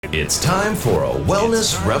It's time for a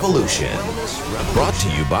Wellness Revolution. Brought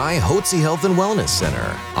to you by Hotze Health and Wellness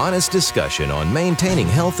Center. Honest discussion on maintaining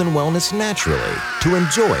health and wellness naturally to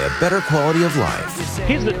enjoy a better quality of life.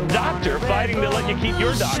 He's the doctor fighting to let you keep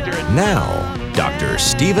your doctorate. Now, Dr.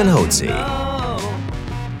 Stephen Hotze.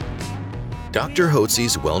 Dr.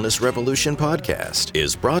 Hotze's Wellness Revolution podcast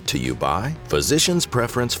is brought to you by Physicians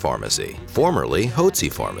Preference Pharmacy, formerly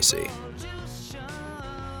Hotze Pharmacy.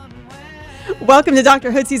 Welcome to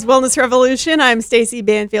Dr. Hotze's Wellness Revolution. I'm Stacy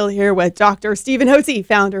Banfield here with Dr. Stephen Hotze,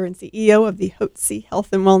 founder and CEO of the Hotze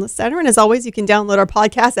Health and Wellness Center. And as always, you can download our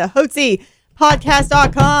podcast at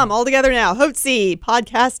hotzepodcast.com. All together now,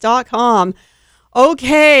 hotzepodcast.com.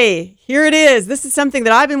 Okay, here it is. This is something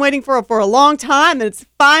that I've been waiting for a long time, and it's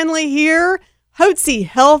finally here. Hotze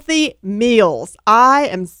Healthy Meals. I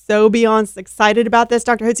am so beyond excited about this.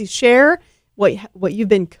 Dr. Hotze, share what you've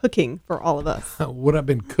been cooking for all of us. What I've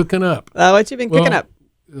been cooking up. What you've been cooking up.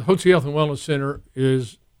 The Hotze Health and Wellness Center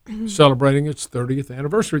is celebrating its 30th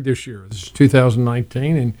anniversary this year. This is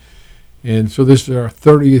 2019, and so this is our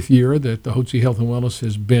 30th year that the Hotze Health and Wellness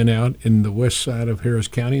has been out in the west side of Harris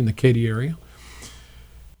County in the Katy area.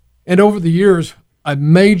 And over the years, a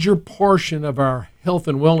major portion of our health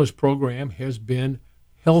and wellness program has been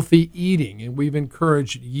healthy eating, and we've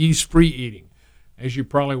encouraged yeast-free eating. As you're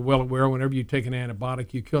probably well aware, whenever you take an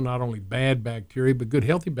antibiotic, you kill not only bad bacteria, but good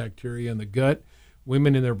healthy bacteria in the gut.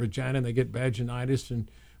 Women in their vagina, they get vaginitis,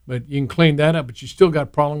 but you can clean that up, but you still got a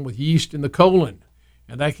problem with yeast in the colon,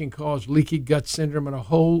 and that can cause leaky gut syndrome and a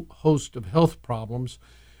whole host of health problems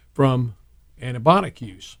from antibiotic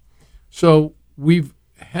use. So we've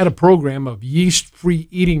had a program of yeast-free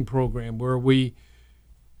eating program where we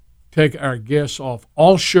take our guests off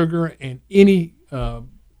all sugar and any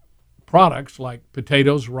products like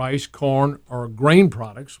potatoes, rice, corn, or grain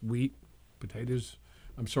products, wheat, potatoes,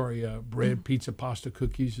 bread, pizza, pasta,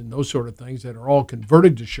 cookies, and those sort of things that are all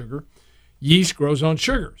converted to sugar. Yeast grows on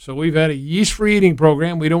sugar. So we've had a yeast-free eating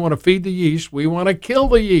program. We don't want to feed the yeast. We want to kill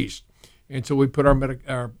the yeast. And so we put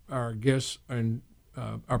our guests and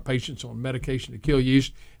our patients on medication to kill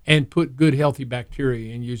yeast and put good, healthy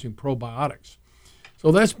bacteria in using probiotics.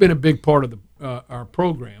 So that's been a big part of our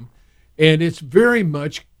program. And it's very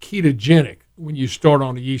much ketogenic when you start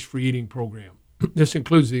on a yeast-free eating program. This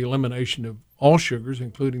includes the elimination of all sugars,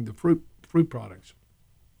 including the fruit products.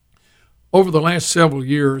 Over the last several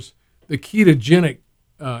years, the ketogenic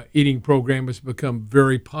eating program has become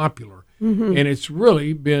very popular. Mm-hmm. And it's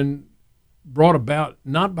really been brought about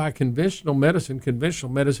not by conventional medicine.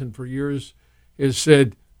 Conventional medicine for years has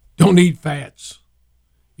said, don't eat fats.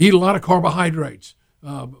 Eat a lot of carbohydrates.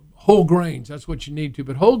 Whole grains, that's what you need to.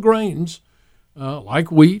 But whole grains,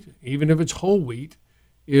 like wheat, even if it's whole wheat,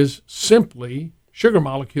 is simply sugar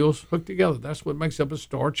molecules hooked together. That's what makes up a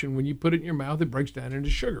starch, and when you put it in your mouth, it breaks down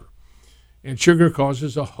into sugar. And sugar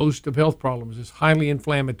causes a host of health problems. It's highly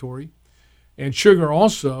inflammatory. And sugar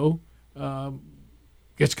also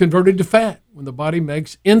gets converted to fat. When the body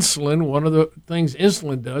makes insulin, one of the things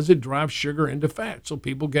insulin does, it drives sugar into fat, so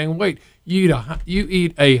people gain weight. You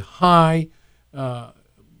eat a high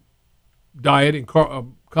diet and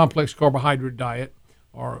complex carbohydrate diet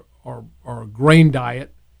or a grain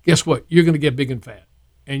diet, guess what? You're going to get big and fat,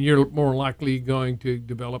 and you're more likely going to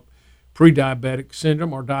develop pre-diabetic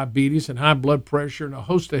syndrome or diabetes and high blood pressure and a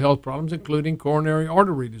host of health problems, including coronary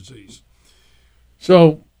artery disease.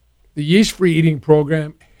 So the yeast-free eating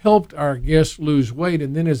program helped our guests lose weight,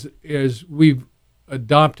 and then as we've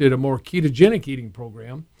adopted a more ketogenic eating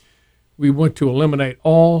program, we want to eliminate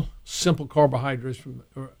all simple carbohydrates from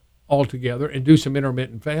altogether and do some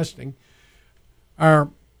intermittent fasting. Our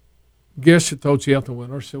guests at Hotze Health and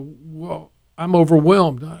Wellness said, well, I'm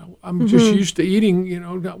overwhelmed. I'm just used to eating,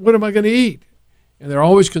 what am I going to eat? And they're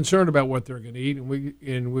always concerned about what they're going to eat.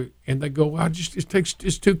 And they go, well,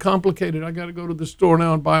 it's too complicated. I got to go to the store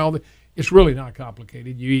now and buy all the. It's really not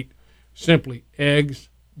complicated. You eat simply eggs.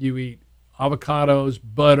 You eat avocados,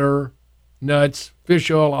 butter, nuts, fish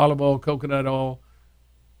oil, olive oil, coconut oil,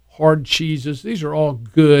 hard cheeses. These are all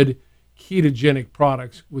good ketogenic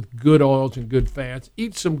products with good oils and good fats.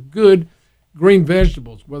 Eat some good green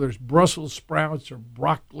vegetables, whether it's Brussels sprouts or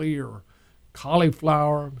broccoli or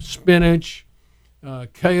cauliflower, spinach,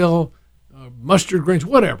 kale, mustard greens,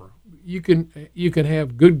 whatever. You can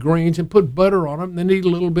have good greens and put butter on them, and then eat a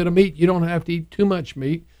little bit of meat. You don't have to eat too much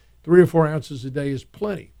meat. 3 or 4 ounces a day is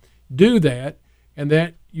plenty. Do that, and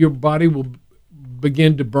that your body will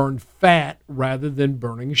begin to burn fat rather than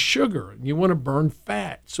burning sugar. And you want to burn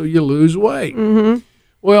fat so you lose weight. Mm-hmm.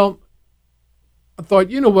 Well, I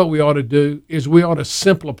thought, what we ought to do is we ought to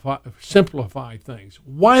simplify things.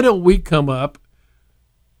 Why don't we come up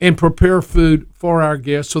and prepare food for our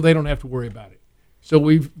guests so they don't have to worry about it. So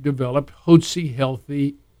we've developed Hotze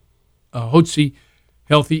Healthy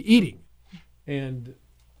Eating, and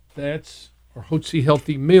that's our Hotze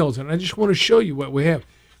Healthy Meals. And I just want to show you what we have.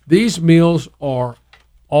 These meals are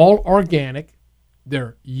all organic,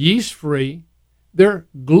 they're yeast-free, they're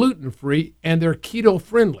gluten-free, and they're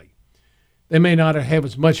keto-friendly. They may not have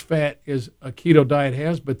as much fat as a keto diet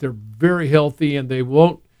has, but they're very healthy, and they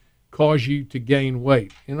won't cause you to gain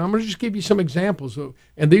weight. And I'm going to just give you some examples.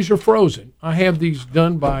 And these are frozen. I have these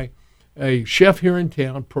done by a chef here in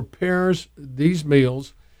town, prepares these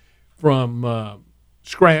meals from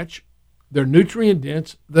scratch. They're nutrient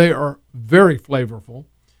dense. They are very flavorful.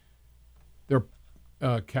 They're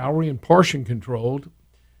calorie and portion controlled,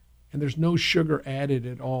 and there's no sugar added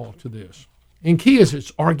at all to this. And key is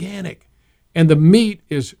it's organic, and the meat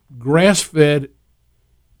is grass-fed,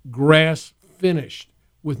 grass-finished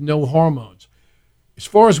with no hormones. As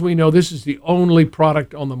far as we know, this is the only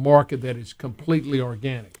product on the market that is completely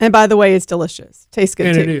organic. And by the way, it's delicious. Tastes good,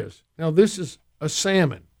 and too. And it is. Now, this is a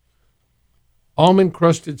salmon,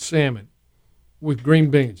 almond-crusted salmon with green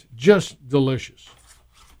beans. Just delicious.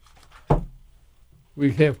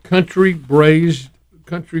 We have country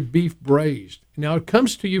beef braised. Now, it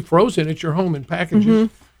comes to you frozen at your home in packages.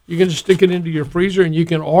 Mm-hmm. You can just stick it into your freezer, and you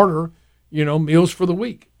can order, meals for the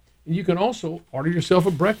week. And you can also order yourself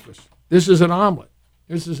a breakfast. This is an omelet.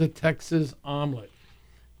 This is a Texas omelet.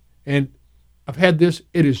 And I've had this.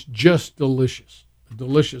 It is just delicious. A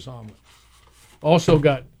delicious omelet. Also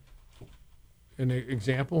got an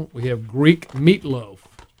example. We have Greek meatloaf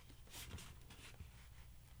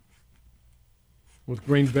with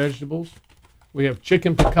green vegetables. We have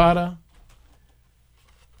chicken piccata.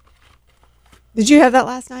 Did you have that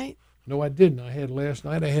last night? No, I didn't. I had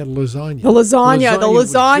llasagna. The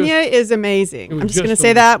lasagna is amazing. I'm just going to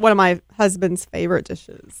say that one of my husband's favorite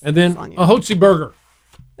dishes. And then lasagna. A Hotze burger.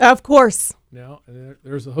 Of course. Now,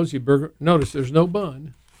 there's the Hotze burger. Notice there's no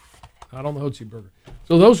bun. Not on the Hotze burger.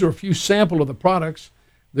 So those are a few sample of the products.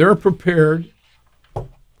 They're prepared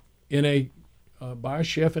by a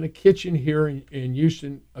chef in a kitchen here in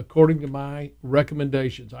Houston, according to my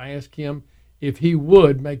recommendations. I asked him if he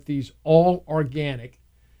would make these all organic,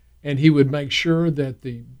 and he would make sure that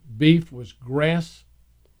the beef was grass-fed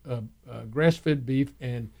beef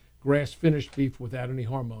and grass-finished beef without any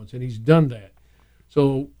hormones, and he's done that.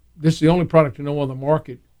 So this is the only product I know on the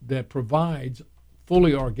market that provides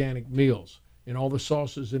fully organic meals in all the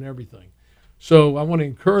sauces and everything. So I want to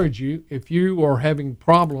encourage you, if you are having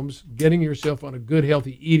problems getting yourself on a good,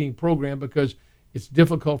 healthy eating program because it's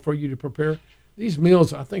difficult for you to prepare, these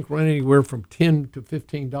meals, I think, run anywhere from $10 to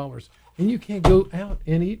 $15. And you can't go out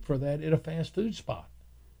and eat for that at a fast food spot.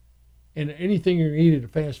 And anything you eat at a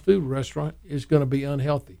fast food restaurant is going to be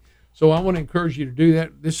unhealthy. So I want to encourage you to do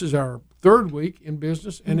that. This is our third week in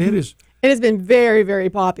business, and it has been very, very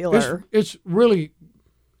popular. It's really,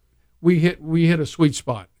 we hit a sweet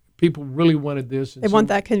spot. People really wanted this. They want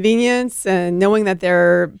that convenience and knowing that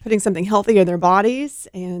they're putting something healthy in their bodies.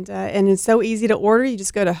 And it's so easy to order. You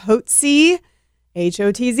just go to Hotze,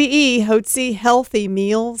 Hotze,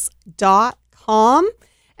 HotzeHealthyMeals.com.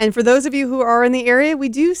 And for those of you who are in the area, we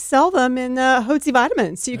do sell them in Hotze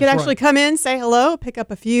vitamins. So you can actually come in, say hello, pick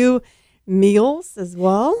up a few meals as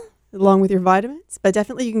well, along with your vitamins. But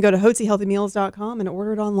definitely you can go to HotzeHealthyMeals.com and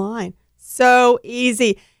order it online. So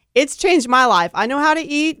easy. It's changed my life. I know how to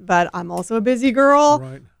eat, but I'm also a busy girl.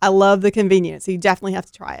 Right. I love the convenience. So you definitely have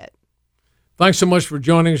to try it. Thanks so much for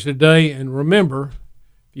joining us today. And remember,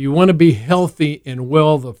 if you want to be healthy and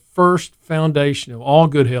well, the first foundation of all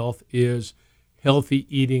good health is healthy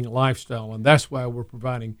eating lifestyle. And that's why we're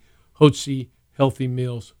providing Hotze Healthy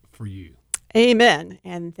Meals for you. Amen.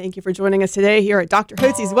 And thank you for joining us today here at Dr.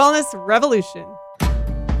 Hotze's Wellness Revolution.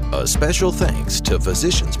 A special thanks to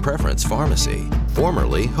Physicians Preference Pharmacy,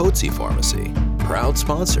 formerly Hotze Pharmacy, proud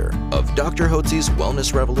sponsor of Dr. Hotze's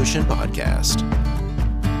Wellness Revolution podcast.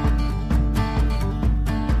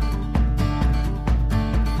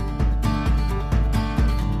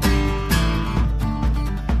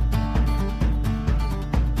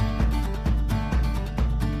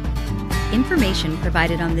 Information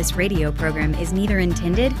provided on this radio program is neither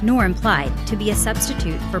intended nor implied to be a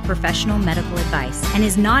substitute for professional medical advice and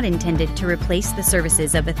is not intended to replace the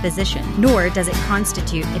services of a physician, nor does it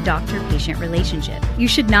constitute a doctor-patient relationship. You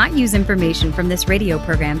should not use information from this radio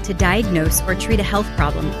program to diagnose or treat a health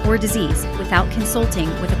problem or disease without consulting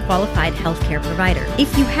with a qualified healthcare provider.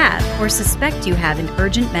 If you have or suspect you have an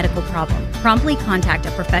urgent medical problem, promptly contact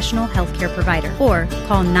a professional healthcare provider or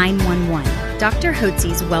call 911. Dr.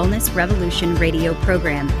 Hotze's Wellness Revolution radio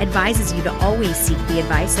program advises you to always seek the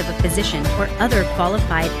advice of a physician or other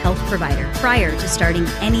qualified health provider prior to starting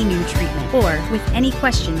any new treatment or with any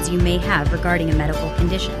questions you may have regarding a medical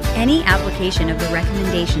condition. Any application of the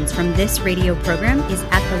recommendations from this radio program is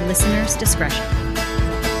at the listener's discretion.